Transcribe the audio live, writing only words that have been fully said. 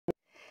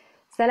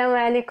السلام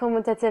عليكم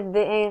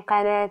متتبعين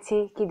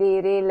قناتي، كي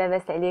دايرين؟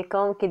 لاباس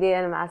عليكم؟ كي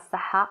دايرين مع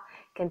الصحه؟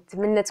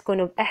 كنتمنى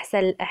تكونوا باحسن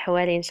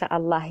الاحوال ان شاء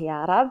الله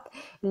يا رب.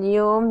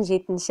 اليوم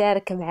جيت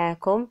نشارك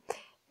معاكم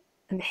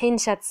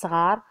محنشات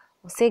صغار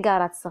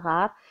وسيجارات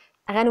صغار.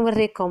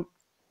 غنوريكم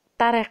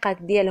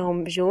الطريقات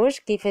ديالهم بجوج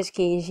كيفاش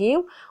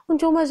كيجيو،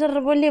 وانتم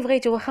جربوا اللي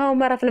بغيتوا، واخا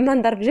هما راه في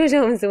المنظر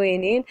بجوجهم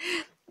زوينين.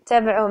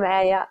 تابعوا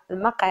معايا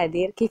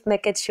المقادير كيف ما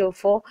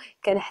كتشوفوا.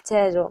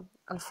 كنحتاجوا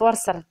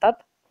الفرص رطب،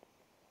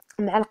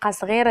 معلقه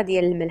صغيره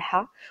ديال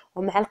الملحه،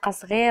 ومعلقه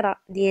صغيره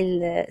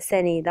ديال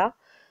سنيده،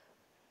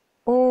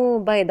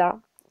 وبيضه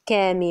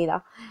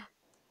كامله.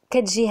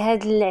 كتجي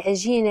هاد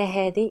العجينه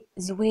هذه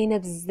زوينه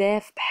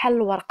بزاف بحال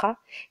الورقه،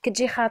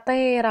 كتجي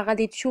خطيره.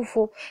 غادي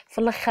تشوفوا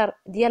في الاخر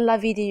ديال لا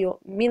فيديو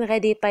من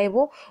غادي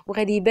يطيبوا،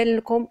 وغادي يبان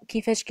لكم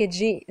كيفاش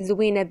كتجي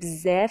زوينه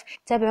بزاف.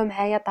 تابعوا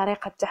معايا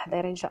طريقه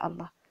التحضير ان شاء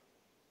الله.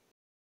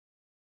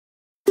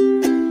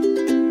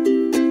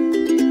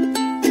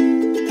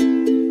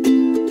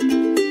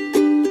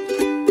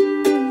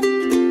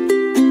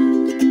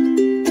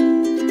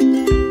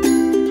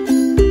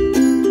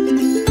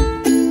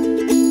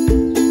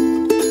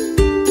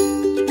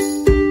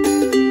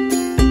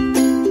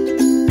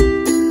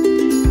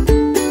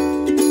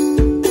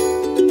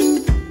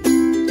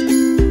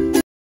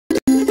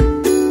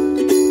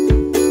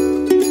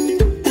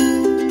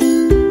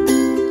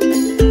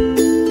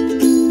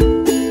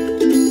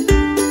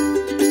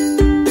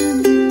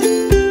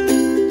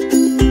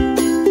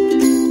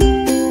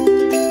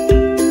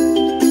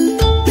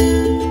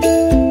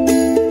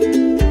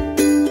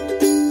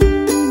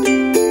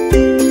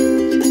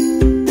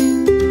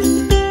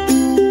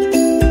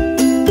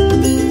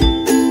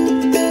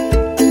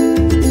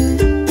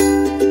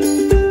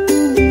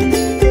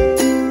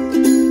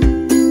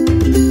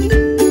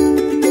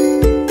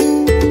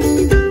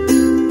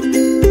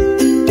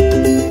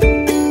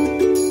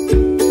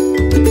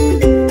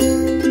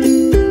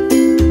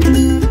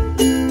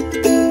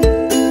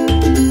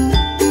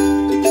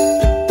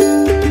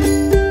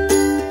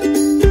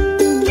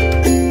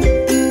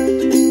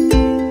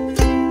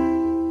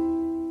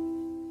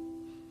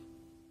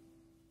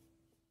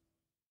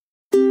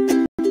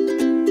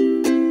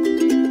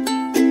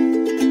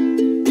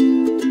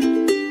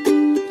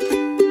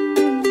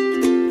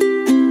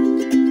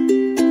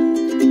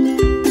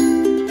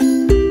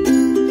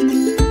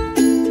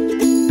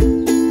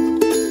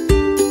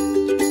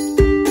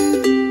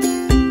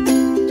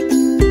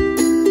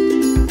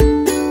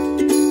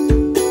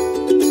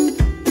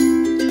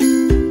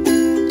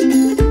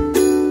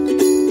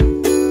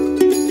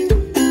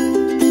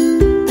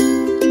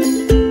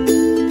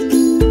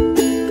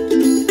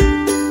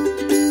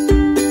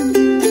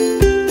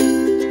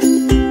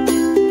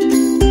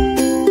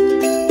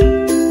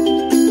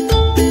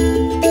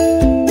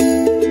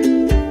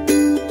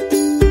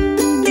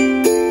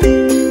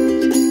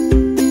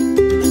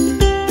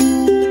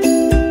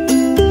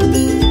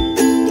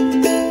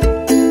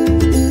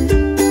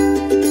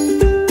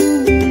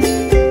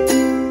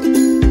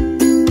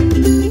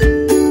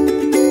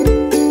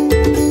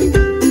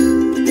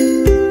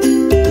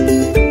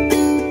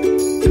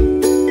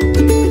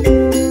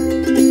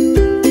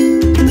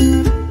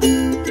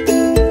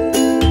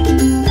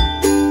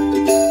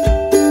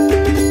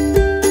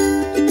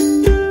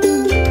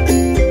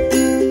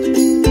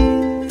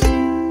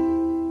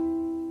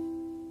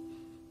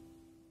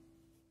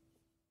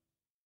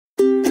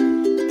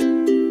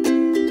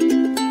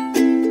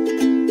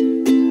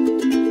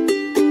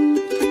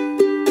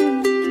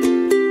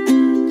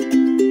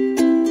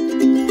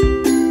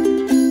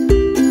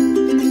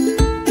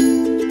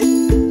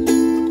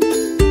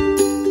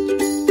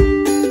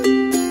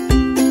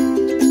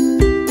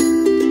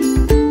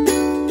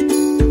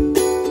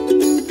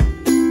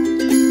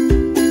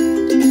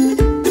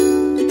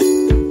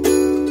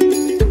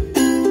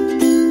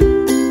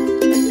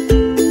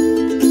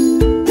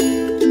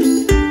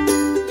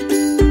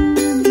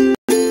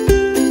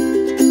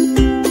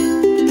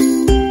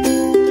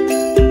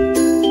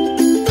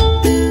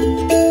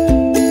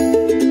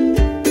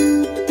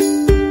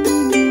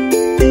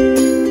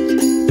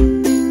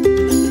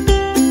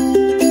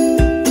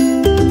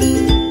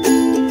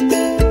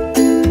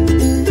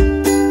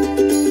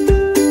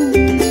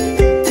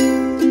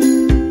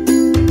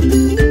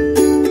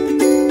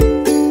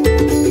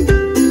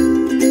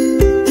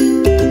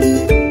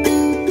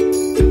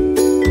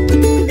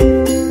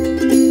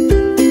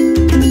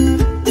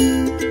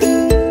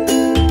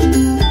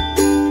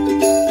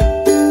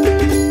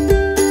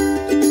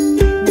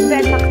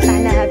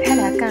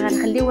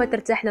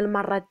 ترتاح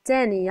للمره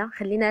الثانيه،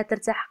 خليناها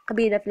ترتاح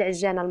قبيله في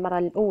العجانه المره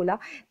الاولى.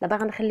 دابا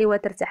غنخليوها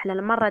ترتاح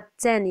للمره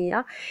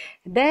الثانيه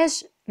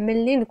باش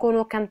ملي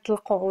نكونوا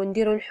كنطلقوا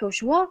ونديروا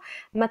الحشوه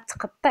ما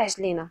تقطعش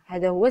لينا.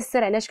 هذا هو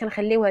السر علاش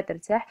كنخليوها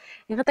ترتاح.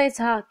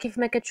 غطيتها كيف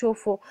ما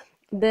كتشوفوا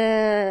ب...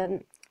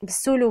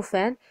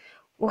 بالسلوفان،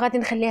 وغادي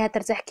نخليها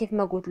ترتاح كيف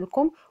ما قلت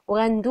لكم.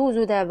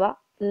 وغندوزو دابا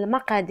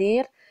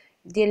المقادير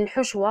ديال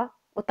الحشوه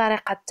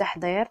وطريقه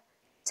التحضير.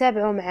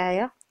 تابعوا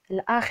معايا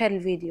لاخر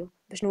الفيديو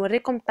باش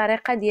نوريكم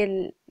الطريقه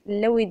ديال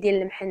اللوي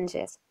ديال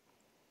المحنجات.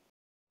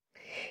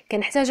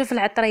 كنحتاجو في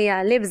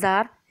العطريه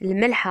الابزار،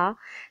 الملحه،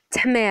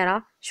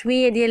 التحميره،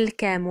 شويه ديال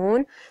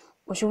الكمون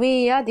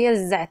وشويه ديال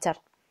الزعتر.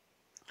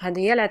 هذه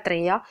هي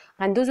العطريه.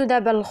 غندوزو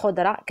دابا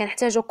للخضره.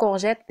 كنحتاجو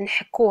كورجيت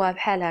نحكوها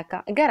بحال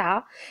هكا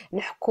قرعه،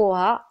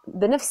 نحكوها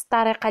بنفس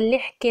الطريقه اللي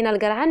حكينا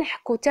القرعه،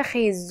 نحكو حتى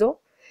خيزو.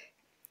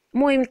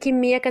 المهم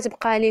الكميه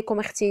كتبقى لكم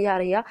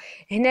اختياريه.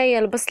 هنايا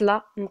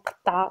البصله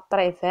مقطعه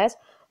طريفات،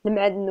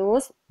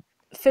 المعدنوس،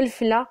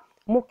 فلفله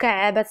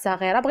مكعبات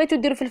صغيره. بغيتو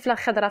ديروا فلفله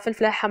خضراء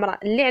فلفله حمراء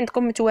اللي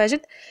عندكم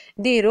متواجد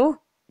ديروه،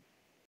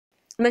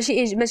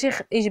 ماشي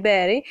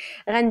اجباري.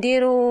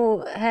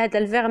 غنديروا هذا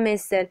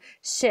الفيرميسيل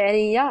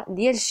الشعريه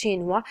ديال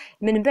الشينوا.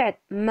 من بعد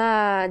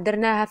ما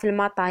درناها في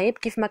المطايب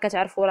كيف ما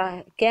كتعرفوا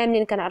راه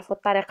كاملين كنعرفوا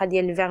الطريقه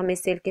ديال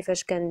الفيرميسيل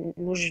كيفاش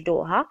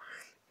كنوجدوها.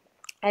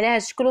 على هذا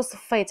الشكل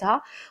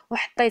صفيتها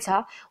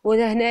وحطيتها.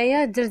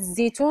 وهنايا درت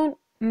الزيتون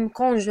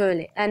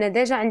مكونجولي. انا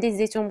ديجا عندي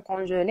الزيتون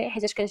مكونجولي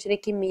حيت كنشري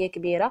كميه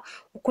كبيره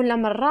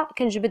وكل مره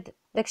كنجبد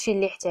داكشي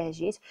اللي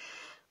احتاجيت.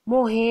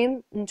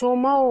 مهم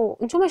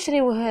نتوما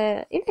شريوه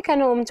الا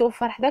كانوا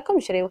متوفر حداكم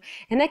شريوه.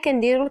 هنا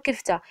كنديروا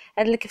الكفته.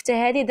 هاد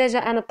الكفته هذه ديجا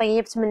انا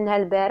طيبت منها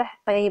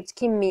البارح، طيبت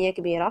كميه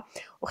كبيره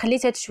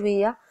وخليتها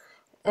شويه.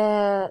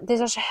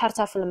 ديجا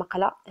شحرتها في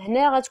المقله.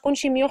 هنا غتكون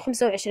شي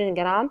 125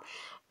 غرام.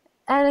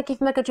 انا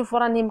كيف ما كتشوفوا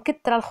راني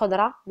مكتره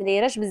الخضره، ما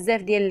دايراش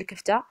بزاف ديال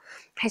الكفته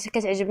حيت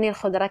كتعجبني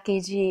الخضره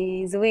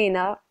كيجي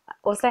زوينه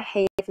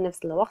وصحيه في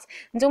نفس الوقت.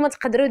 نتوما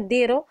تقدروا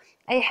ديروا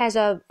اي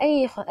حاجه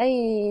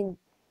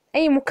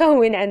اي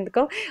مكون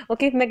عندكم.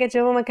 وكيف ما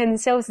كتشوفوا ما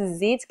كنساوش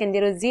الزيت،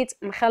 كنديروا الزيت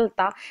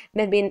مخلطه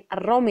ما بين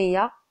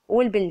الروميه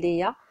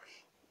والبلديه،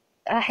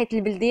 حيت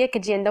البلديه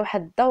كتجي عندها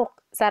واحد الذوق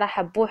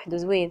صراحه بوحدو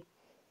زوين.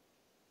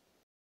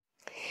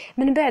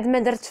 من بعد ما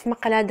درت في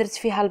مقله درت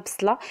فيها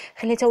البصله،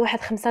 خليتها واحد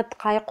 5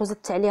 دقائق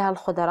وزدت عليها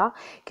الخضره.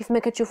 كيف ما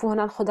كتشوفوا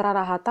هنا الخضره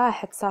راها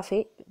طاحت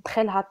صافي،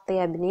 دخلها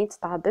الطياب نيت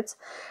طابت.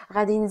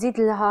 غادي نزيد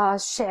لها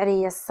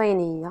الشعريه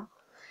الصينيه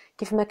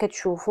كيف ما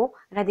كتشوفوا.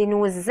 غادي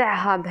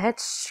نوزعها بهذا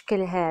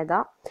الشكل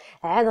هذا.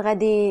 عاد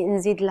غادي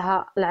نزيد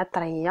لها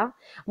العطريه.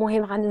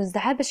 مهم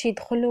غنوزعها باش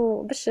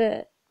يدخلوا باش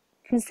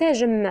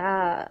تنسجم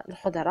مع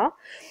الخضره.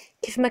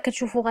 كيف ما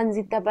كتشوفوا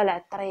غنزيد دابا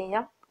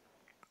العطريه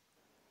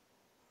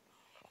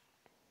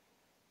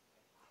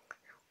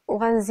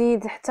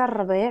وغنزيد حتى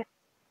الربيع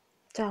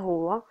حتى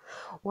هو.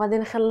 وغادي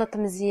نخلط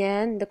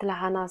مزيان دوك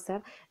العناصر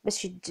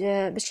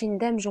باش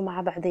يندمجوا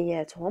مع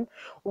بعضياتهم.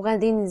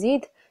 وغادي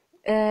نزيد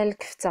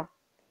الكفته.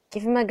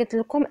 كيف ما قلت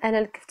لكم انا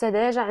الكفته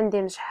ديجا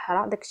عندي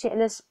مشحره، داكشي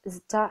علاش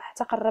زدتها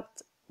حتى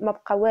قربت ما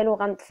بقى والو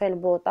غنطفي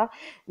البوطه.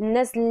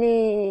 الناس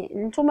اللي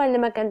نتوما اللي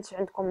ما كانتش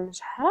عندكم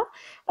مشحره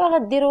راه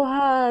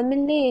غديروها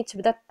ملي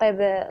تبدا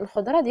طيب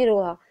الخضره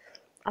ديروها.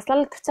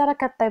 اصلا الكفته راه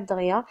كطيب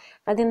دغيا.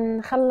 غادي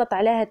نخلط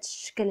على هذا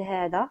الشكل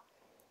هذا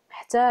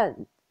حتى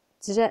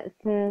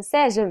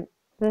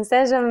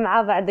تنسجم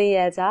مع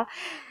بعضياتها.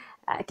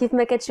 كيف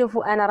ما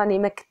كتشوفوا انا راني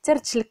ما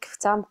كثرتش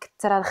الكفته،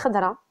 مكثره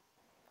الخضره.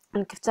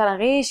 الكفته راه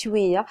غير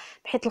شويه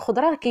بحيث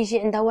الخضره كيجي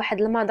عندها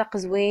واحد المذاق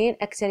زوين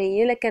اكثر.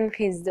 هي الا كان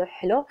خيزو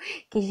حلو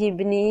كيجي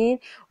بنين.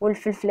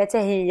 والفلفله حتى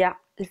هي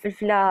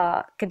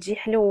الفلفله كتجي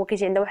حلو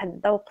وكيجي عندها واحد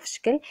الذوق في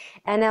الشكل.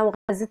 انا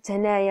زدت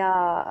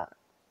هنايا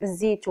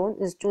الزيتون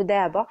زدتو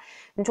دابا.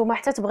 نتوما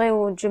حتى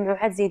تبغيو تجمعوا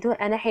عاد زيدوه.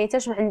 انا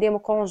حيتاش عندي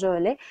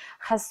مكونجولي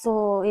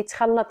خاصو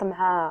يتخلط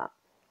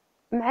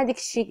مع ديك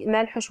الشيء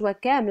مع الحشوه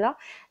كامله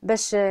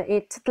باش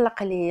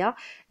يتطلق ليا.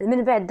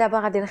 من بعد دابا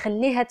غادي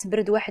نخليها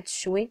تبرد واحد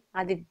الشوي،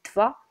 غادي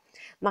تدفى.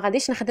 ما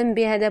غاديش نخدم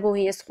بها دابا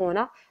وهي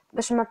سخونه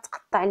باش ما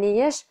تقطع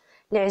لياش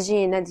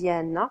العجينه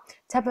ديالنا.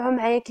 تابعوا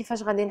معايا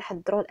كيفاش غادي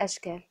نحضروا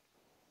الاشكال.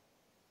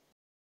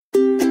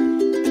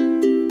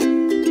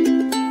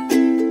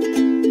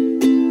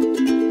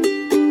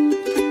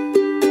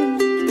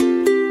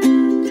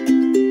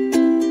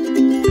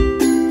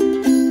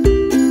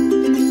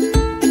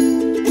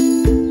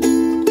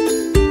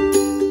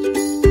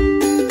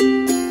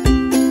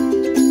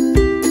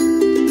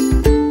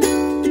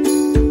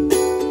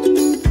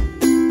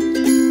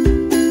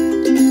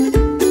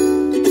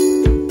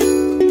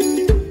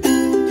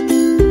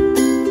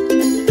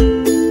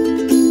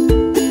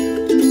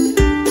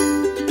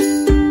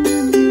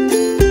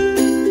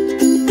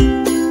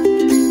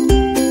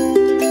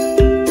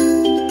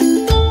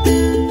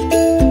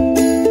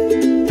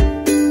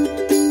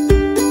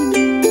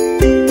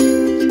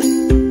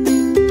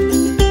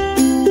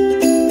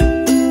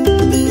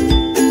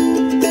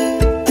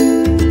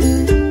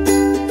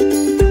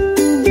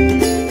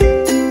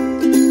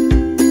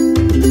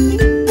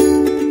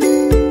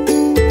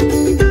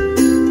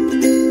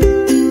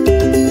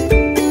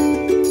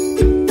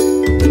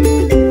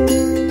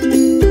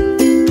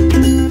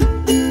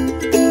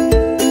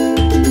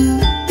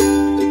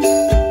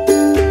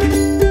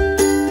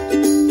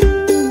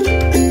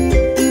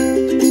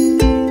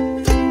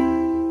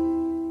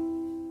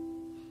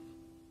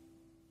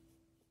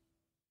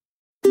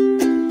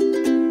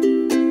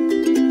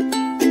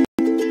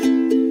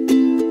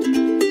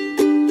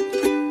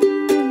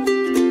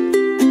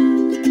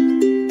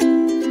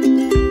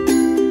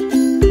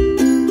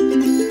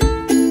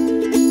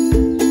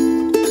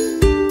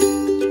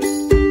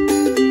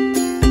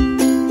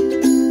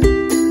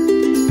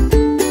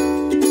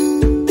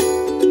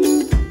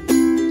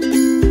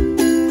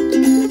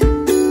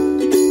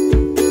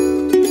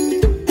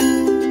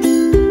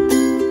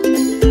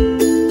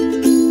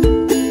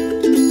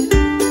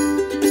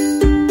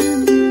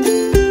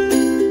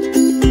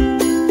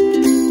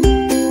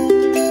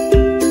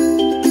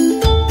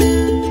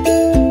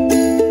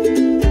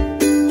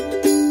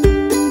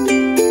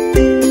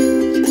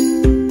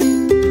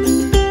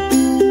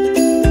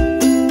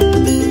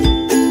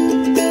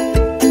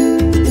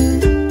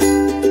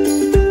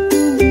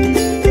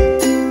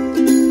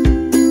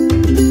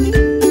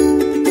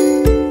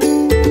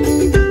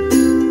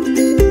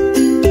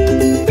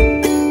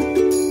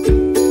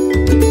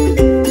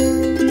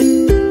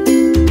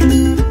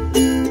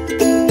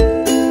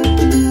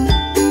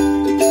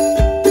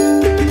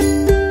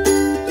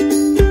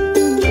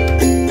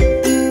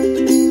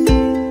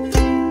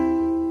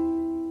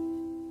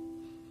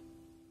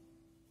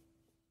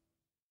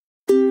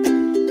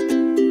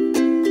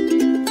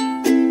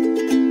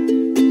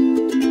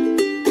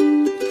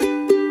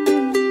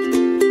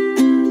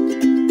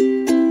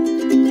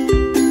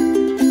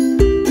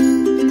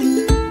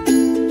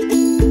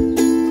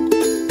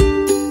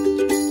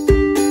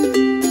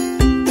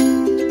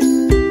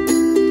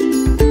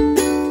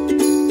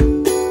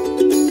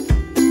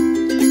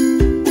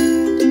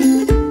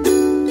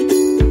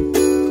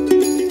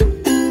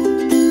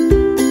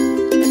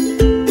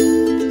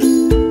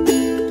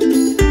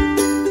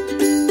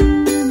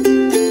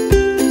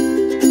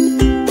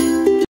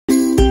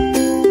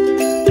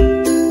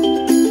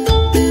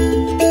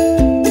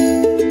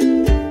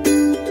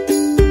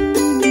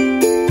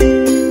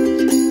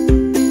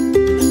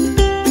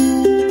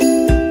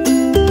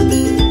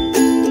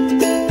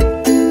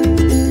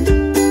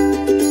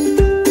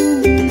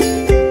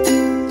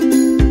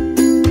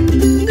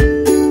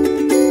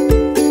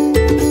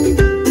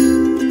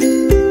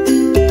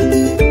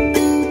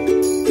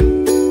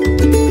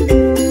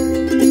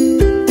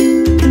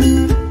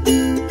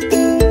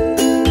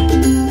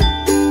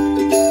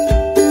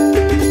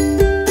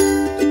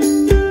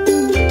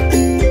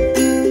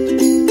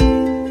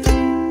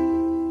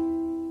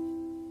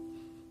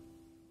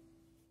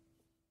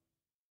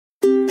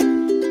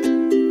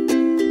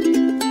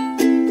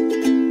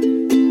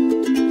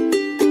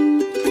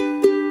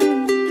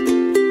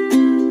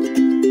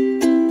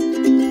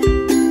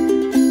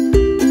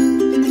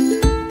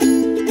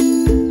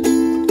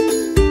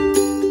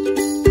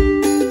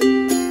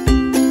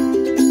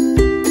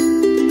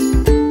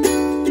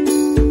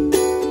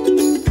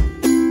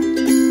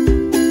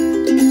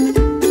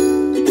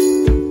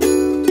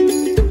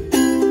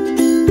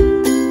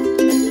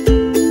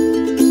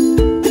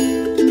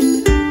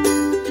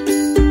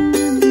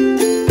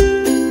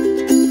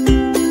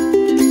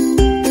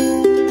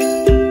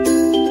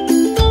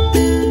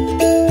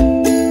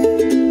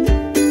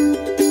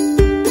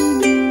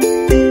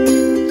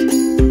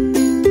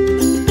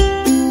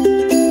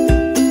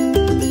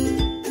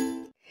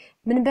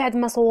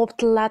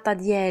 صوبت اللاطه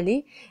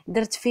ديالي،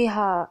 درت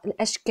فيها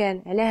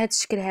الاشكال على هذا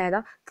الشكل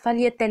هذا. طفى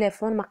ليا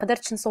التليفون، ما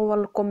قدرتش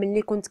نصور لكم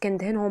ملي كنت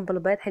كندهنهم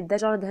بالبيض حيت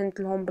ديجا دهنت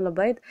لهم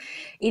بالبيض.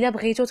 الا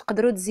بغيتو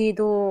تقدروا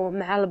تزيدوا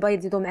مع البيض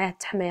تزيدوا معاه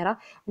التحميره.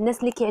 الناس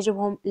اللي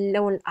كيعجبهم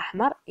اللون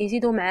الاحمر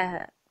يزيدوا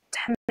معاه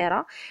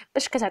التحميره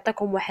باش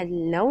كتعطيكم واحد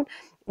اللون.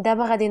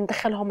 دابا غادي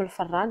ندخلهم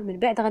الفران، من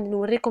بعد غادي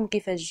نوريكم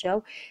كيفاش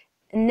جاو.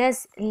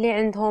 الناس اللي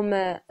عندهم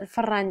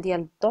الفران ديال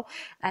الضو،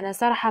 انا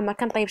صراحه ما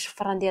كنطيبش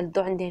الفران ديال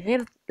الضو، عندي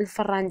غير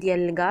الفران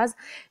ديال الغاز.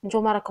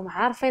 نتوما راكم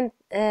عارفين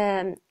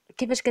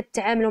كيفاش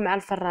كتعاملوا مع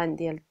الفران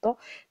ديال الضو.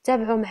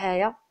 تابعوا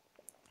معايا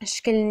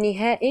الشكل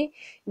النهائي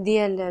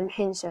ديال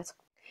المحنشات.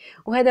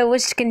 وهذا هو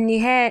الشكل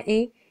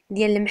النهائي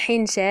ديال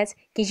المحنشات،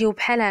 كيجيو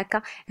بحال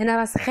هكا. هنا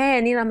راه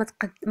سخانين، راه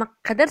ما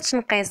قدرتش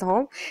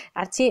نقيسهم،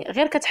 عرفتي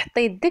غير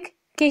كتحطي يدك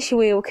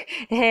كيشويوك.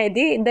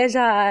 هذه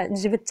ديجا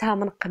جبدتها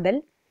من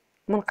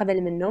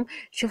قبل منهم.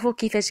 شوفوا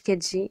كيفاش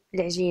كتجي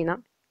العجينه،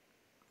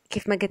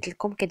 كيف ما قلت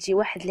لكم كتجي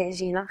واحد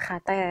العجينه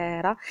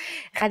خطيره.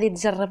 غادي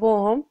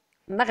تجربوهم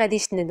ما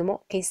غاديش تندموا،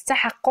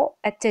 كيستحقوا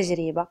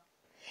التجربه.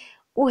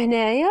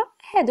 وهنايا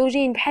هادو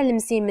جايين بحال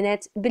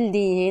المسيمنات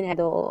بلديين،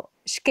 هادو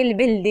شكل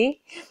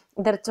بلدي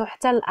درتو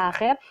حتى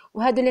الاخر.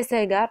 وهادو لي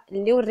سيغار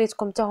اللي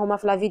وريتكم حتى هما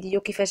في لا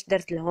فيديو كيفاش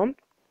درت لهم.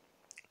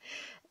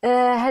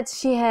 هاد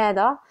الشيء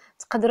هذا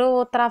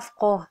تقدروا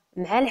ترافقوه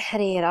مع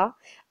الحريره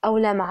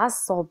اولا مع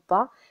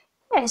الصوبه،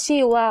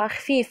 عشيوه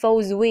خفيفه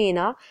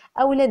وزوينه.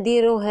 اولا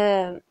ديروه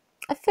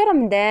في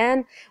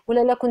رمضان، ولا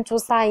لا كنتو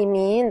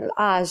صايمين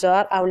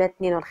الاجر اولا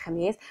الاثنين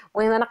والخميس.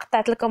 المهم انا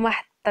قطعت لكم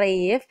واحد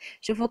الطريف.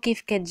 شوفوا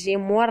كيف كتجي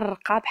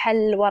مورقه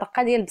بحال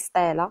الورقه ديال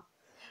البسطيله،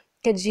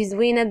 كتجي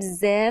زوينه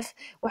بزاف.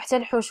 وحتى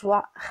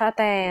الحشوه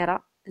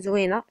خطيره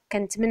زوينه.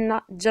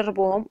 كنتمنى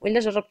تجربوهم، ولا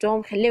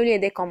جربتوهم خليو لي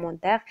دي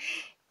كومونتير.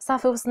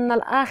 صافي وصلنا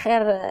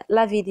لاخر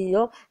لا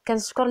فيديو.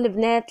 كنشكر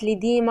البنات اللي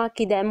ديما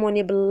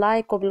كيدعموني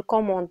باللايك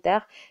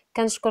وبالكومونتير،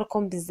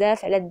 كنشكركم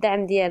بزاف على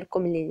الدعم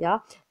ديالكم ليا.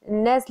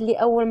 الناس اللي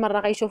اول مره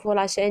غيشوفوا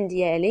لاشين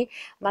ديالي،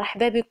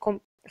 مرحبا بكم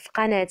في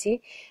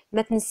قناتي.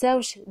 ما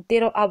تنساوش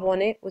ديروا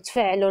ابوني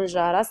وتفعلوا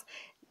الجرس.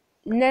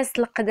 الناس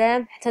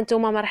القدام حتى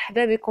نتوما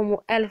مرحبا بكم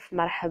والف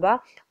مرحبا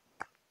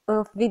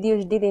في فيديو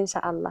جديد ان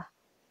شاء الله.